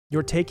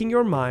You're taking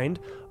your mind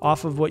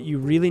off of what you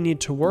really need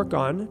to work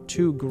on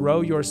to grow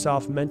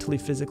yourself mentally,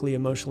 physically,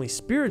 emotionally,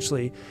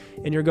 spiritually,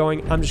 and you're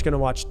going, I'm just going to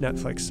watch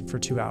Netflix for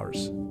 2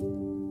 hours.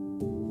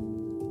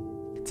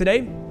 Today,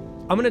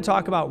 I'm going to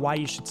talk about why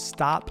you should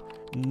stop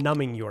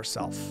numbing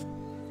yourself.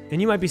 And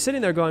you might be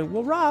sitting there going,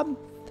 well, Rob,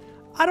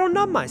 I don't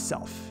numb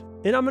myself.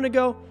 And I'm going to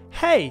go,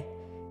 hey,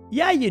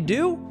 yeah, you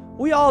do.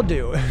 We all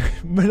do.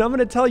 But I'm going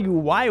to tell you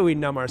why we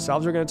numb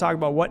ourselves. We're going to talk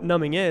about what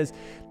numbing is,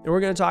 and we're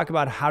going to talk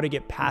about how to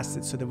get past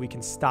it so that we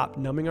can stop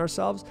numbing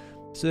ourselves,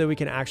 so that we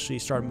can actually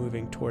start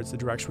moving towards the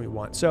direction we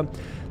want. So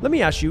let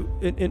me ask you,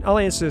 and I'll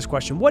answer this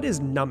question. What is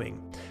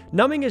numbing?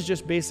 Numbing is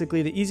just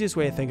basically the easiest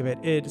way to think of it.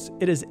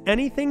 It is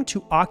anything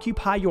to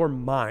occupy your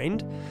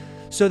mind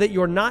so that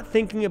you're not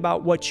thinking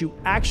about what you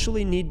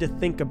actually need to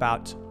think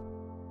about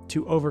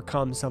to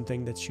overcome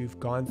something that you've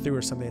gone through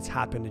or something that's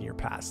happened in your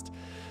past.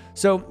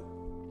 So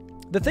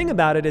the thing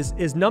about it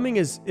is numbing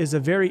is a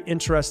very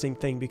interesting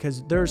thing,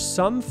 because there's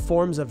some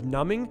forms of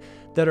numbing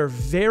that are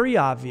very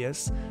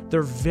obvious,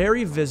 they're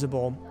very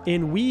visible,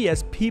 and we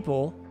as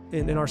people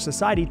in our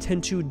society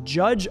tend to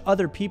judge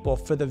other people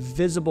for the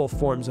visible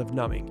forms of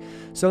numbing.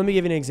 So let me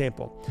give you an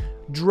example.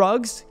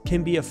 Drugs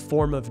can be a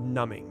form of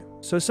numbing.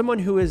 So someone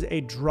who is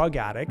a drug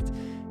addict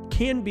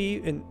can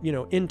be, and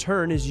in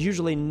turn is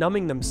usually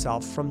numbing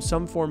themselves from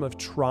some form of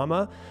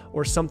trauma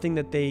or something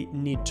that they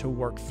need to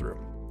work through.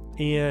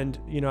 And,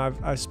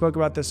 I spoke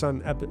about this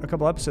on a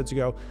couple episodes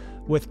ago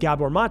with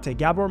Gabor Mate.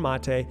 Gabor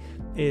Mate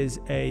is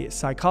a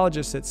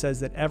psychologist that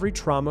says that every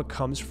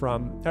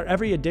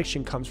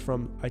addiction comes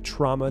from a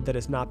trauma that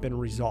has not been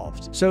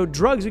resolved. So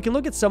drugs, we can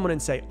look at someone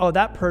and say, oh,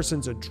 that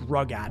person's a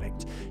drug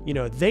addict.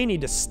 They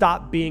need to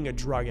stop being a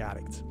drug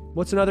addict.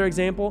 What's another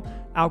example?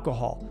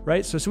 Alcohol,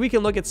 right? So we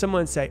can look at someone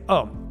and say,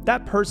 oh,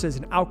 that person is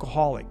an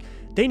alcoholic.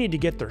 They need to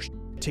get their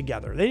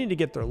together. They need to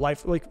get their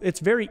life. It's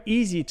very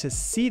easy to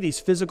see these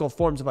physical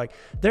forms of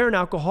they're an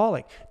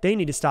alcoholic. They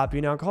need to stop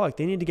being an alcoholic.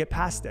 They need to get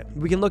past it.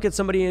 We can look at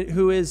somebody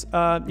who is,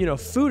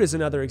 food is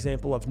another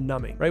example of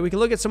numbing, right? We can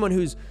look at someone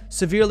who's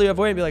severely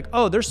overweight and be like,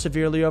 oh, they're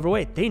severely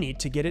overweight. They need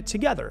to get it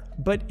together.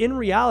 But in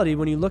reality,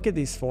 when you look at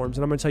these forms,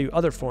 and I'm going to tell you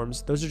other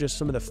forms, those are just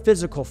some of the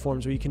physical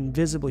forms where you can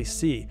visibly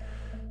see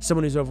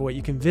someone who's overweight.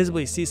 You can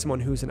visibly see someone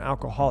who's an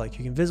alcoholic.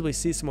 You can visibly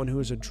see someone who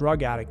is a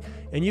drug addict,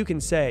 and you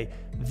can say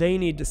they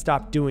need to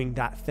stop doing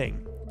that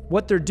thing.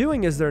 What they're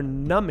doing is they're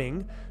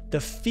numbing the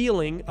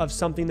feeling of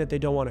something that they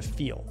don't want to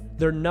feel.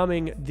 They're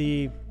numbing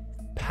the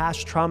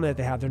past trauma that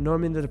they have. They're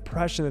numbing the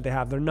depression that they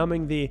have. They're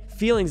numbing the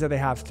feelings that they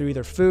have through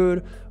either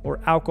food or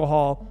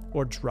alcohol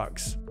or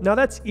drugs. Now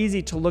that's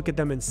easy to look at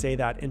them and say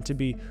that and to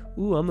be,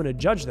 ooh, I'm going to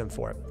judge them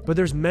for it. But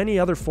there's many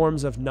other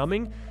forms of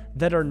numbing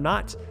that are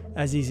not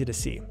as easy to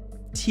see.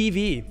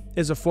 TV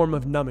is a form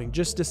of numbing.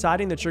 Just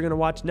deciding that you're going to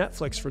watch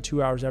Netflix for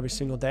 2 hours every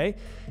single day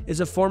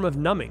is a form of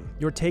numbing.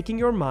 You're taking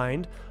your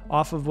mind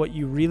off of what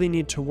you really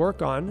need to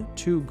work on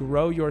to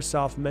grow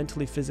yourself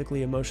mentally,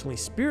 physically, emotionally,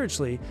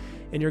 spiritually,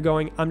 and you're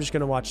going, I'm just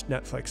going to watch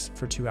Netflix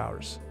for 2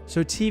 hours.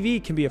 So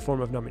TV can be a form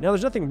of numbing. Now,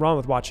 there's nothing wrong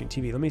with watching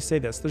TV. Let me say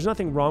this. There's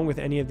nothing wrong with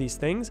any of these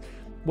things.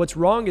 What's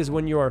wrong is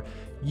when you're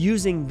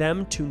using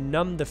them to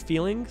numb the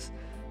feelings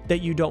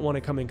that you don't want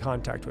to come in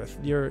contact with.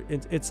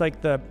 It's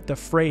like the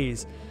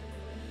phrase,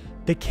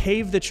 the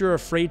cave that you're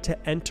afraid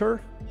to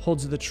enter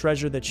holds the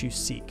treasure that you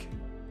seek.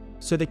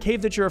 So the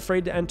cave that you're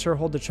afraid to enter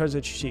holds the treasure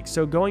that you seek.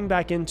 So going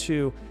back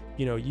into,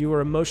 you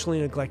were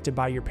emotionally neglected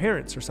by your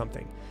parents or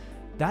something.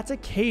 That's a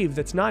cave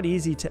that's not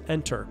easy to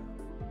enter.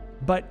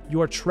 But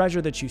your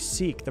treasure that you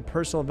seek, the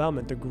personal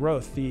development, the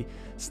growth, the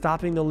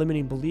stopping the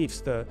limiting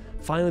beliefs, the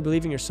finally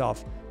believing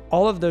yourself,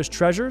 all of those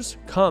treasures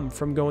come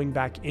from going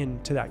back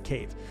into that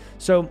cave.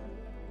 So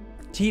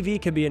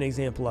TV could be an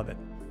example of it.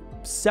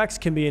 Sex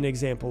can be an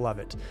example of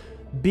it.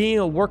 Being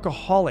a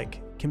workaholic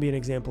can be an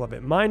example of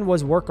it. Mine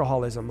was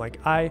workaholism.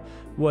 I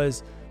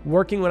was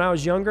working when I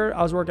was younger.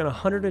 I was working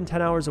 110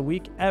 hours a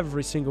week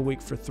every single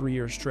week for 3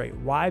 years straight.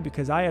 Why?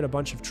 Because I had a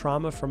bunch of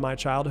trauma from my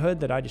childhood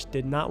that I just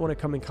did not want to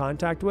come in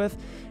contact with.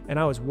 And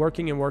I was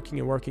working and working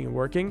and working and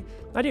working.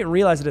 I didn't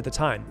realize it at the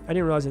time. I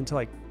didn't realize it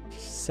until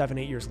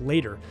 7-8 years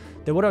later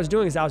that what I was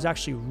doing is I was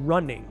actually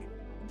running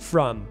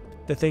from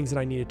the things that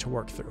I needed to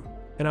work through.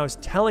 And I was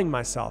telling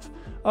myself,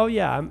 oh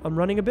yeah, I'm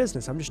running a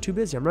business. I'm just too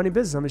busy. I'm running a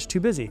business. I'm just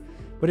too busy.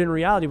 But in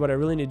reality, what I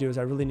really need to do is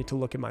I really need to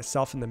look at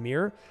myself in the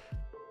mirror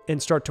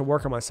and start to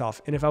work on myself.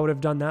 And if I would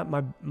have done that,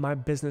 my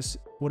business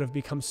would have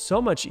become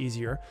so much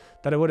easier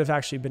that I would have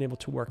actually been able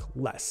to work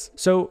less.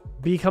 So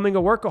becoming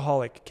a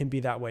workaholic can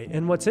be that way.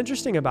 And what's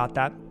interesting about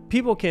that,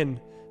 people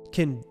can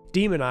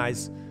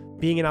demonize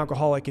being an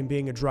alcoholic and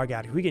being a drug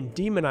addict. We can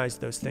demonize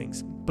those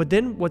things. But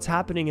then what's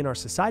happening in our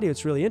society,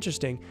 what's really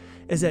interesting,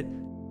 is that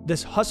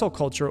this hustle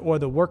culture or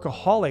the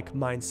workaholic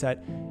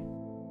mindset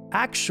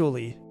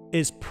actually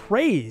is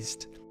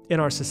praised in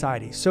our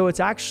society. So it's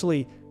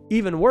actually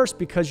even worse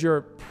because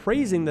you're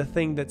praising the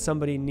thing that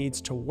somebody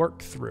needs to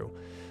work through.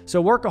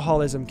 So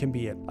workaholism can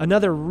be it.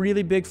 Another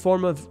really big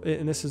form of,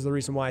 and this is the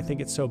reason why I think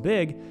it's so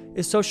big,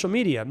 is social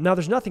media. Now,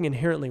 there's nothing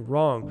inherently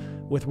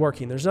wrong with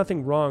working. There's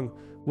nothing wrong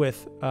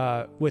with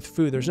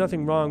food. There's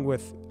nothing wrong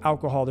with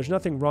alcohol. There's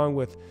nothing wrong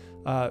with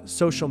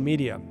social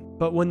media.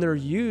 But when they're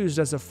used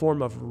as a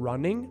form of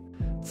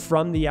running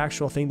from the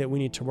actual thing that we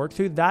need to work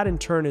through, that in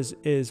turn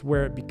is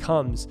where it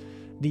becomes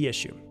the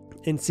issue.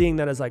 And seeing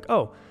that as like,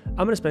 oh, I'm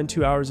going to spend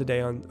 2 hours a day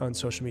on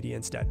social media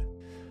instead.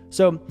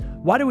 So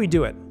why do we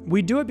do it?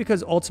 We do it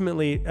because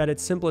ultimately, at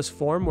its simplest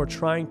form, we're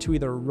trying to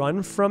either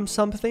run from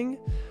something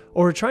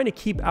or we're trying to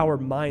keep our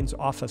minds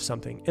off of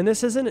something. And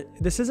this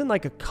isn't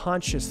like a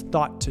conscious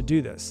thought to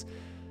do this.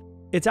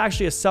 It's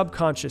actually a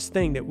subconscious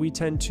thing that we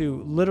tend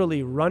to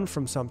literally run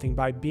from something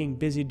by being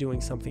busy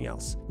doing something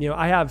else. You know,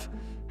 I have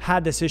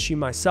had this issue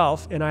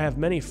myself, and I have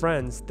many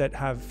friends that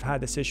have had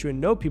this issue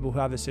and know people who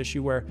have this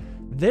issue where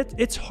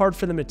it's hard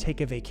for them to take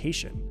a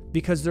vacation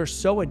because they're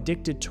so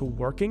addicted to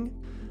working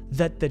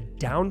that the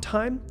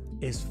downtime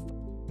is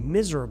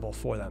miserable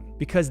for them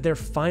because they're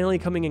finally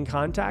coming in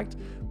contact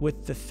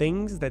with the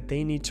things that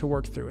they need to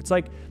work through. It's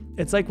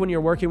like when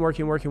you're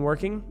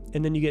working,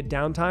 and then you get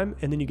downtime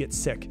and then you get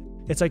sick.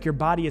 It's like your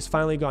body is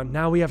finally gone.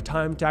 Now we have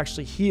time to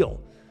actually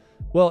heal.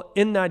 Well,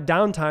 in that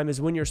downtime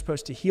is when you're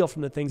supposed to heal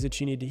from the things that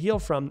you need to heal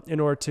from in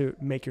order to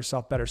make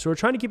yourself better. So we're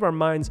trying to keep our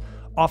minds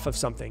off of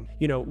something,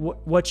 you know,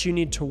 what you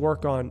need to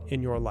work on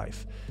in your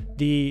life,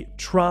 the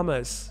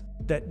traumas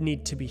that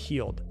need to be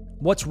healed.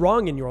 What's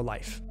wrong in your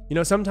life? You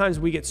know, sometimes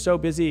we get so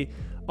busy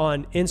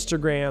on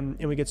Instagram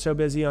and we get so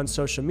busy on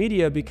social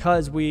media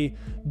because we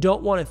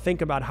don't want to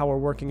think about how we're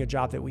working a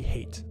job that we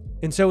hate.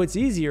 And so it's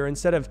easier,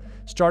 instead of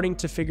starting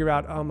to figure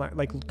out,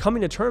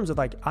 coming to terms with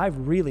like, I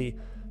really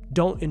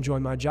don't enjoy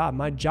my job.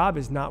 My job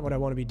is not what I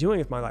want to be doing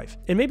with my life.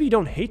 And maybe you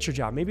don't hate your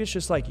job. Maybe it's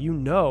just like, you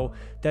know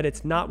that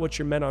it's not what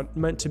you're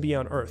meant to be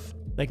on earth.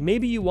 Like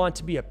maybe you want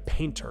to be a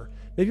painter.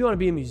 Maybe you want to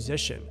be a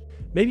musician.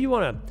 Maybe you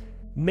want to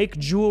make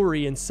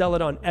jewelry and sell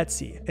it on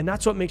Etsy. And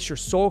that's what makes your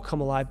soul come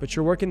alive, but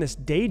you're working this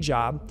day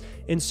job.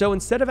 And so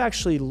instead of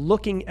actually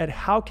looking at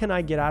how can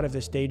I get out of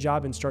this day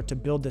job and start to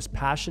build this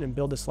passion and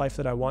build this life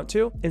that I want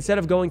to, instead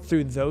of going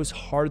through those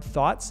hard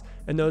thoughts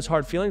and those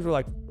hard feelings, we're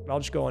like, I'll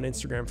just go on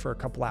Instagram for a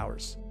couple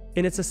hours.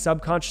 And it's a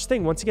subconscious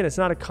thing. Once again, it's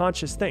not a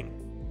conscious thing.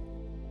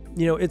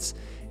 You know, it's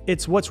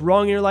what's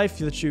wrong in your life,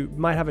 that you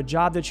might have a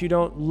job that you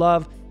don't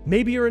love.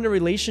 Maybe you're in a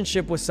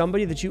relationship with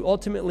somebody that you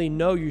ultimately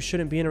know you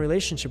shouldn't be in a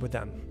relationship with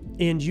them.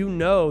 And you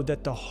know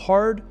that the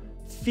hard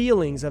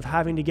feelings of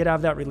having to get out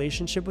of that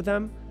relationship with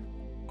them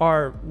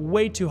are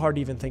way too hard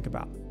to even think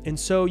about. And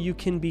so you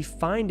can be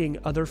finding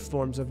other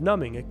forms of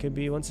numbing. It could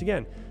be, once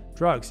again,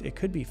 drugs. It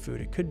could be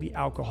food. It could be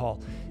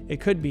alcohol. It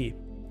could be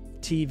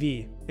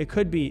TV. It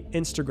could be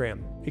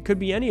Instagram. It could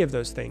be any of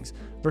those things,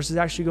 versus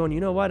actually going, you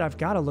know what? I've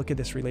got to look at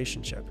this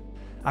relationship.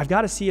 I've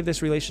got to see if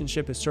this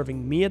relationship is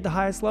serving me at the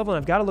highest level,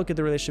 and I've got to look at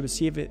the relationship and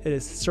see if it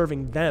is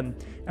serving them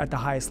at the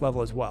highest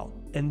level as well.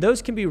 And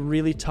those can be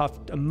really tough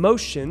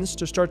emotions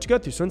to start to go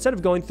through. So instead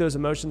of going through those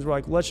emotions, we're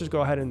like, let's just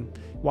go ahead and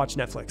watch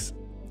Netflix.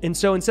 And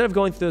so instead of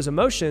going through those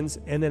emotions,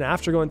 and then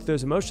after going through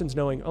those emotions,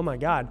 knowing, oh my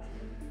God,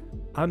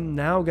 I'm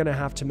now going to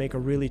have to make a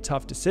really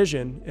tough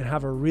decision and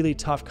have a really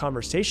tough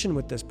conversation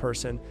with this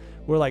person,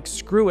 we're like,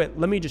 screw it,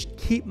 let me just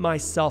keep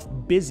myself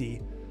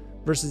busy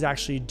versus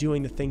actually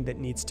doing the thing that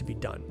needs to be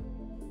done.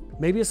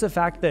 Maybe it's the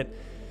fact that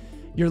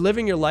you're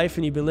living your life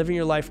and you've been living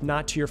your life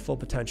not to your full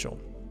potential.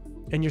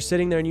 And you're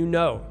sitting there and you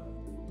know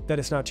that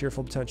it's not to your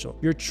full potential.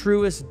 Your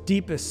truest,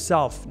 deepest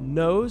self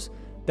knows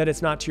that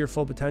it's not to your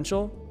full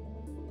potential,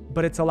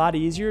 but it's a lot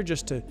easier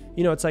just to,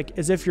 you know, it's like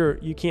as if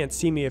you can't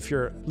see me if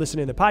you're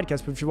listening to the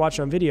podcast, but if you're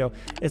watching on video,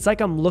 it's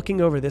like I'm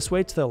looking over this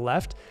way to the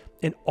left,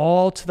 and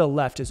all to the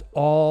left is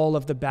all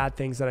of the bad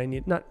things that I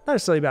need. Not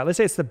necessarily bad. Let's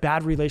say it's the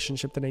bad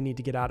relationship that I need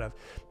to get out of.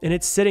 And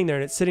it's sitting there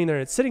and it's sitting there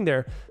and it's sitting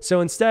there. So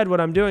instead, what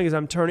I'm doing is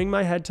I'm turning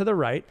my head to the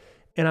right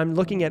and I'm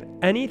looking at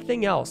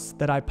anything else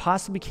that I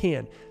possibly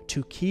can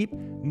to keep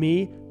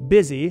me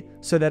busy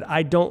so that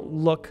I don't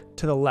look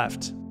to the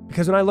left.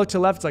 Because when I look to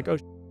the left, it's like,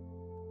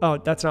 oh,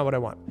 that's not what I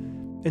want.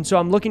 And so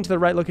I'm looking to the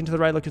right, looking to the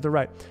right, looking to the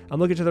right. I'm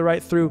looking to the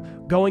right through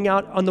going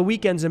out on the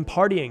weekends and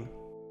partying,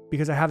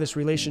 because I have this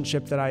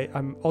relationship that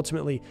I'm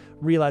ultimately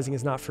realizing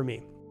is not for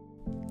me.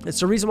 It's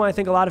the reason why I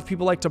think a lot of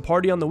people like to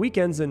party on the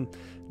weekends and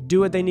do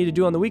what they need to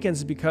do on the weekends,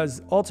 is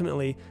because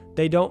ultimately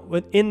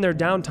in their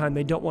downtime,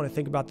 they don't want to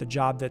think about the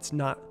job that's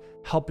not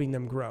helping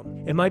them grow.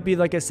 It might be,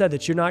 like I said,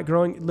 that you're not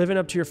living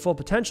up to your full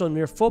potential, and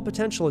your full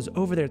potential is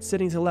over there. It's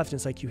sitting to the left. And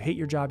it's like, you hate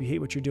your job. You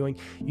hate what you're doing.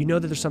 You know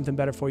that there's something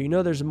better for you. You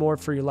know there's more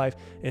for your life,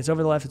 and it's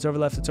over the left. It's over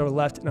the left. It's over the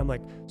left. And I'm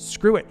like,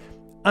 screw it.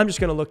 I'm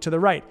just going to look to the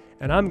right,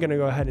 and I'm going to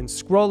go ahead and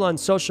scroll on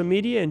social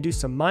media and do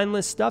some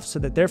mindless stuff so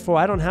that therefore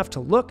I don't have to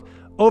look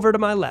over to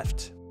my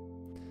left.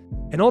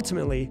 And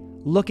ultimately,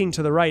 looking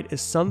to the right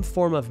is some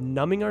form of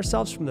numbing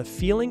ourselves from the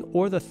feeling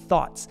or the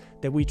thoughts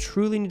that we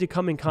truly need to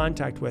come in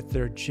contact with.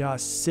 They're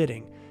just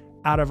sitting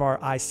out of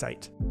our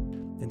eyesight.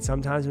 And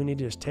sometimes we need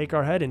to just take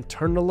our head and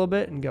turn it a little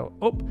bit and go,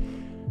 oh,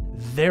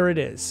 there it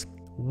is.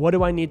 What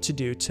do I need to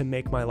do to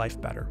make my life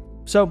better?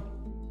 So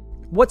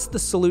what's the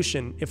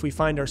solution if we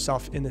find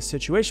ourselves in this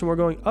situation? We're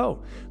going,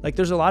 oh, like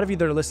there's a lot of you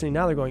that are listening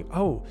now, they're going,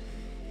 oh,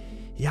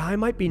 yeah, I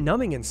might be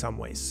numbing in some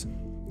ways.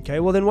 Okay,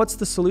 well then what's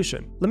the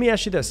solution? Let me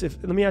ask you this.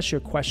 Let me ask you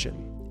a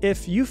question.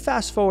 If you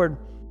fast forward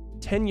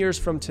 10 years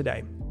from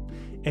today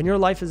and your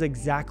life is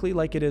exactly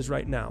like it is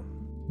right now,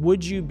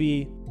 would you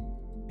be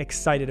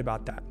excited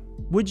about that?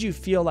 Would you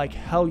feel like,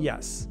 hell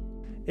yes?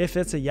 If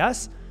it's a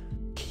yes,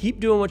 keep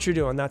doing what you're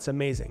doing. That's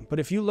amazing. But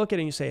if you look at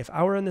it and you say, if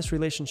I were in this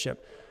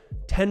relationship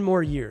 10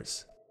 more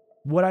years,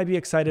 would I be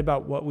excited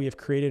about what we have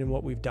created and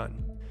what we've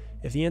done?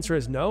 If the answer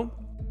is no,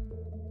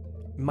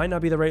 it might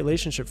not be the right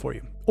relationship for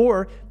you.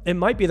 Or it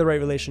might be the right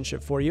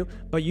relationship for you,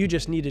 but you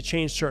just need to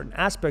change certain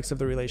aspects of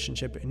the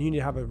relationship and you need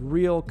to have a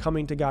real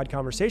coming to God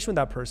conversation with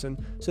that person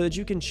so that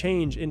you can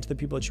change into the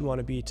people that you want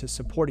to be to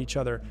support each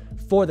other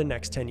for the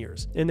next 10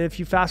 years. And if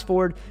you fast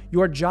forward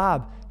your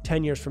job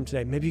 10 years from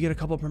today, maybe you get a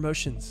couple of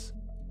promotions.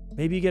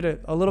 Maybe you get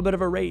a little bit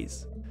of a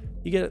raise.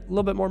 You get a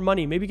little bit more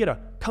money. Maybe you get a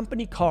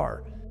company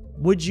car.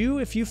 Would you,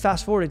 if you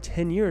fast forward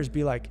 10 years,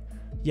 be like,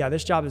 yeah,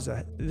 this job is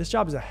a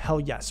hell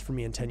yes for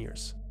me in 10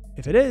 years?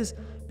 If it is,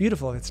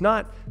 beautiful. If it's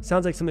not,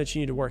 sounds like something that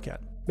you need to work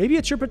at. Maybe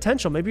it's your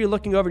potential. Maybe you're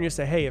looking over and you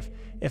say, hey,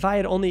 if I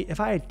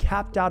had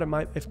capped out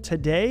at if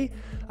today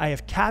I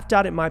have capped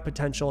out at my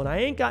potential and I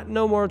ain't got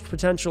no more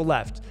potential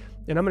left,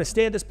 and I'm going to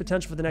stay at this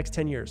potential for the next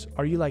 10 years.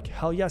 Are you like,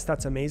 hell yes,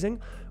 that's amazing?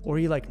 Or are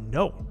you like,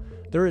 no,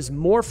 there is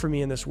more for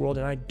me in this world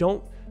and I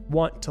don't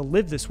want to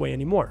live this way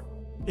anymore?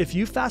 If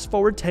you fast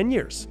forward 10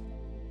 years,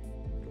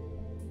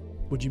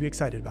 would you be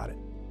excited about it?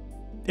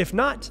 If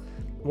not,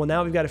 well,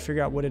 now we've got to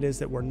figure out what it is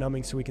that we're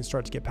numbing so we can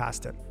start to get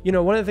past it. You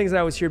know, one of the things I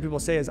always hear people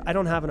say is, I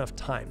don't have enough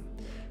time.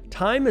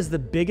 Time is the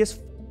biggest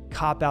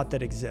cop-out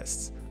that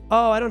exists.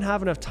 Oh, I don't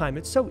have enough time.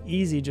 It's so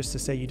easy just to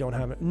say you don't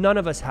have it. None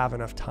of us have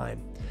enough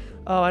time.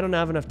 Oh, I don't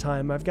have enough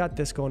time. I've got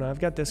this going on. I've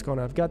got this going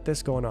on. I've got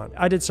this going on.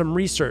 I did some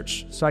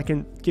research so I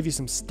can give you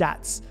some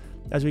stats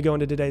as we go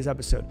into today's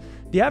episode.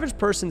 The average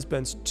person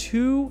spends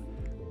 2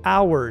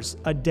 hours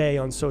a day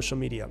on social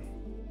media.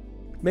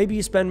 Maybe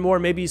you spend more,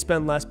 maybe you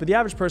spend less, but the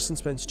average person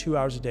spends 2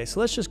 hours a day. So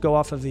let's just go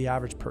off of the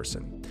average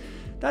person.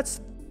 That's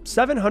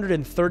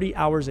 730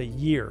 hours a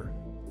year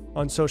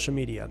on social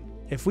media.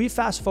 If we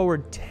fast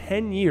forward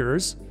 10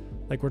 years,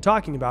 like we're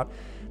talking about,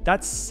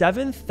 that's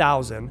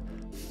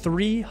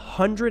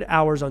 7,300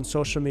 hours on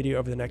social media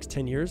over the next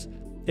 10 years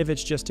if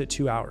it's just at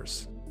 2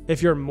 hours.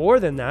 If you're more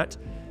than that,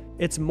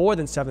 it's more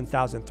than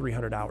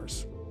 7,300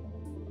 hours.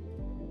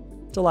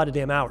 It's a lot of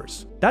damn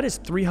hours. That is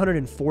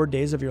 304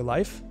 days of your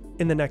life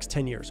in the next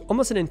 10 years.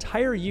 Almost an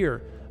entire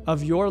year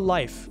of your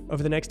life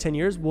over the next 10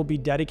 years will be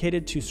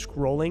dedicated to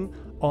scrolling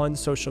on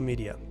social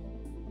media.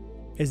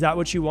 Is that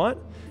what you want?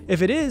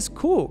 If it is,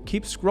 cool,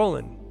 keep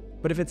scrolling.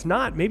 But if it's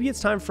not, maybe it's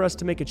time for us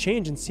to make a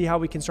change and see how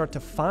we can start to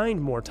find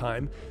more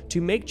time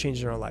to make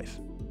changes in our life.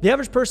 The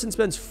average person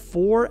spends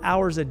 4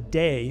 hours a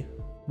day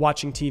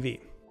watching TV.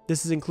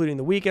 This is including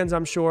the weekends,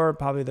 I'm sure.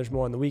 Probably there's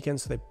more on the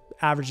weekends, so they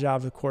average it out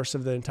over the course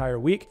of the entire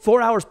week.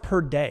 4 hours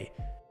per day.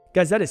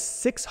 Guys, that is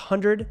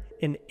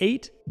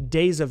 608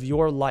 days of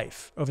your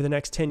life over the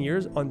next 10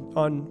 years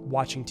on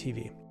watching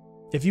TV.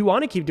 If you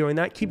want to keep doing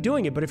that, keep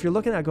doing it. But if you're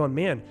looking at it going,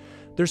 man,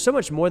 there's so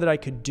much more that I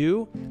could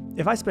do.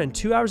 If I spend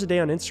 2 hours a day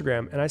on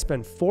Instagram and I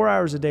spend 4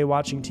 hours a day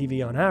watching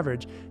TV on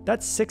average,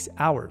 that's 6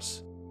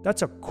 hours.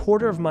 That's a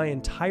quarter of my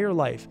entire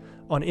life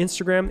on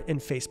Instagram and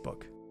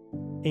Facebook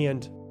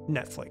and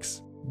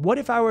Netflix. What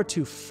if I were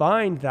to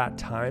find that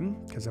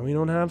time, because we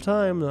don't have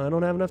time, I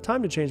don't have enough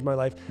time to change my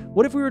life.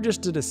 What if we were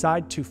just to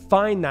decide to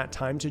find that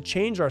time, to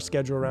change our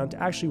schedule around,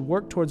 to actually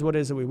work towards what it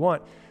is that we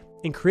want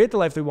and create the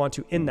life that we want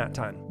to in that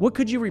time? What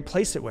could you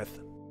replace it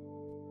with?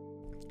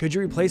 Could you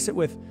replace it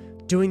with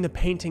doing the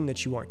painting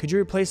that you want? Could you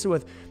replace it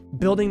with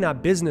building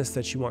that business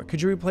that you want?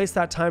 Could you replace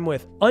that time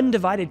with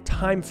undivided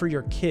time for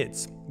your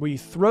kids, where you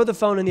throw the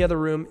phone in the other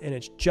room and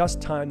it's just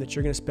time that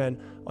you're going to spend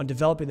on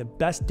developing the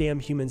best damn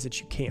humans that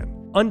you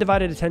can?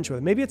 Undivided attention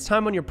with it. Maybe it's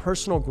time on your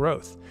personal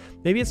growth.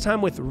 Maybe it's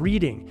time with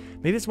reading.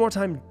 Maybe it's more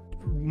time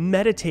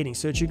meditating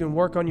so that you can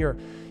work on your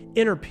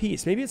inner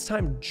peace. Maybe it's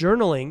time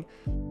journaling.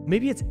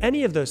 Maybe it's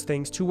any of those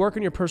things to work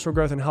on your personal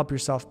growth and help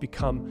yourself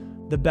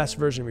become the best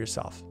version of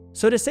yourself.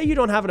 So to say you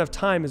don't have enough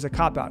time is a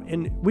cop-out.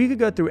 And we could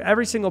go through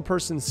every single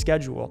person's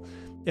schedule.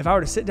 If I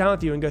were to sit down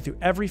with you and go through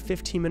every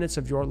 15 minutes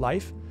of your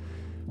life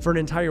for an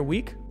entire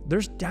week,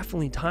 there's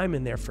definitely time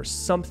in there for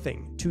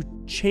something to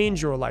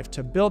change your life,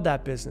 to build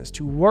that business,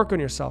 to work on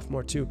yourself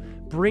more, to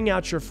bring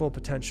out your full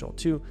potential,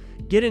 to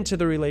get into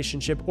the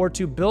relationship or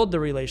to build the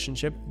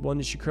relationship, one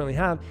that you currently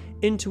have,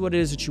 into what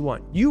it is that you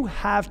want. You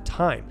have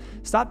time.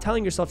 Stop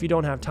telling yourself you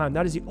don't have time.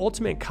 That is the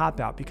ultimate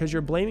cop-out, because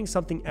you're blaming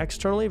something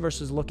externally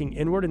versus looking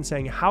inward and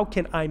saying, how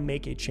can I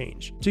make a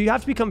change? So you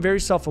have to become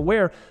very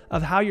self-aware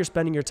of how you're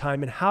spending your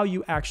time and how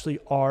you actually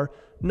are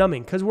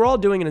numbing, because we're all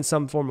doing it in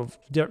some form of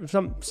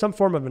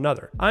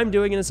another. I'm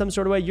doing it in some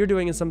sort of way. You're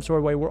doing it in some sort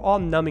of way. We're all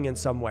numbing in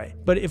some way.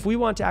 But if we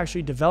want to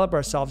actually develop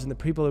ourselves and the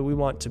people that we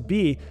want to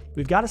be,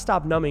 we've got to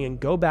stop numbing and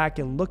go back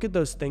and look at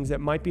those things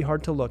that might be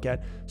hard to look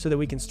at so that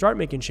we can start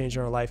making change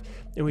in our life.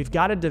 And we've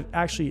got to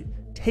actually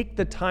take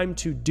the time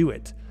to do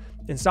it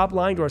and stop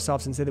lying to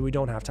ourselves and say that we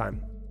don't have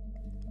time.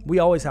 We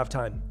always have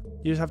time.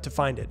 You just have to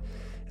find it.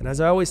 And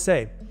as I always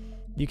say,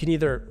 you can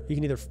either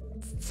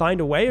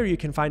find a way or you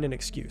can find an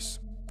excuse.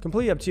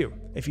 Completely up to you.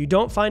 If you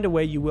don't find a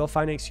way, you will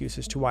find an excuse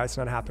as to why it's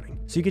not happening.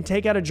 So you can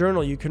take out a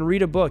journal, you can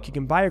read a book, you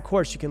can buy a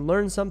course, you can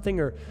learn something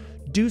or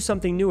do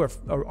something new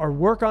or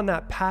work on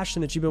that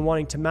passion that you've been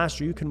wanting to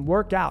master. You can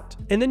work out.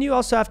 And then you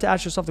also have to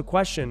ask yourself the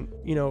question,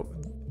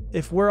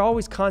 if we're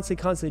always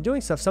constantly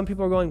doing stuff, some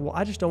people are going, well,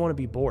 I just don't want to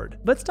be bored.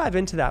 Let's dive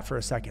into that for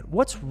a second.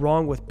 What's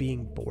wrong with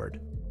being bored?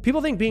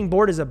 People think being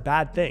bored is a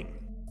bad thing.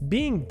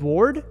 Being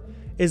bored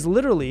is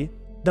literally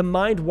the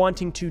mind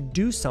wanting to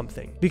do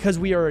something because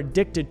we are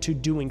addicted to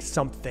doing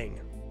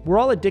something. We're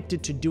all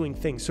addicted to doing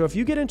things. So if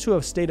you get into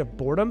a state of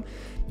boredom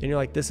and you're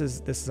like, this is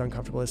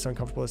uncomfortable, this is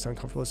uncomfortable, this is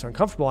uncomfortable, this is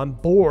uncomfortable, I'm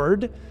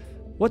bored.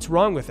 What's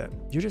wrong with it?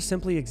 You're just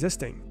simply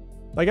existing.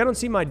 Like, I don't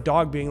see my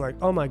dog being like,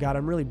 oh my God,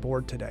 I'm really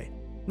bored today.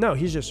 No,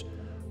 he's just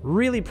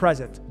really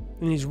present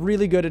and he's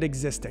really good at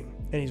existing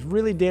and he's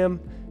really damn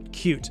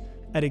cute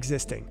at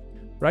existing,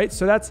 right?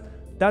 So that's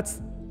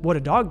what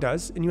a dog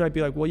does. And you might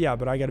be like, well, yeah,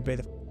 but I got to pay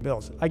the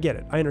bills. I get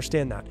it. I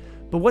understand that.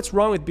 But what's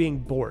wrong with being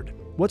bored?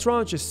 What's wrong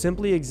with just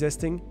simply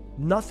existing?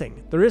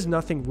 Nothing. There is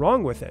nothing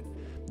wrong with it.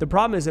 The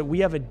problem is that we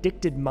have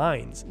addicted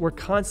minds. We're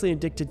constantly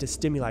addicted to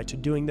stimuli, to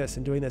doing this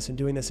and doing this and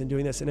doing this and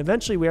doing this. And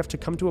eventually we have to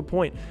come to a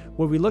point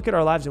where we look at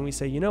our lives and we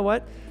say, you know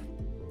what?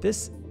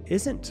 This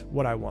isn't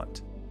what I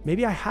want.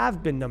 Maybe I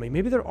have been numbing.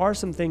 Maybe there are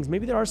some things,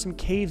 maybe there are some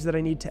caves that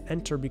I need to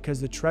enter because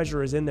the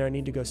treasure is in there. I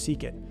need to go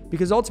seek it.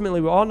 Because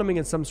ultimately we're all numbing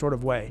in some sort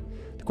of way.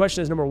 The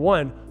question is, number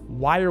one,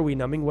 why are we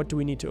numbing? What do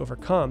we need to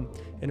overcome?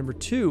 And number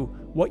two,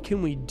 what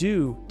can we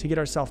do to get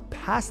ourselves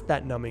past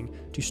that numbing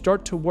to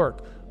start to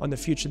work on the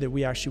future that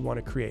we actually want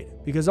to create?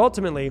 Because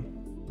ultimately,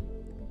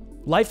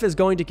 life is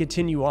going to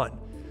continue on.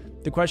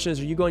 The question is,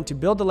 are you going to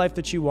build the life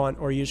that you want,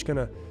 or are you just going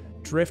to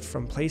drift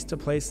from place to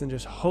place and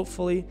just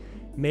hopefully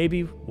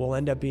maybe we'll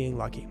end up being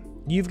lucky?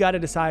 You've got to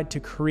decide to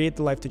create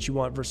the life that you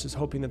want versus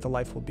hoping that the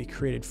life will be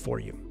created for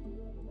you.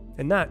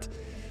 And that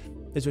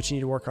is what you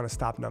need to work on, to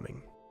stop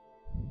numbing.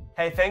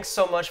 Hey, thanks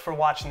so much for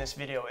watching this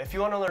video. If you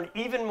want to learn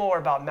even more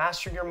about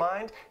mastering your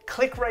mind,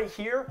 click right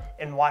here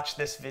and watch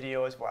this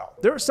video as well.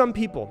 There are some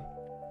people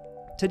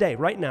today,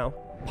 right now,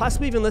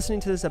 possibly even listening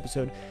to this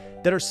episode,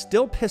 that are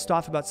still pissed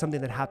off about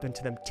something that happened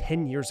to them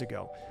 10 years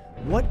ago.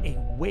 What a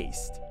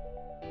waste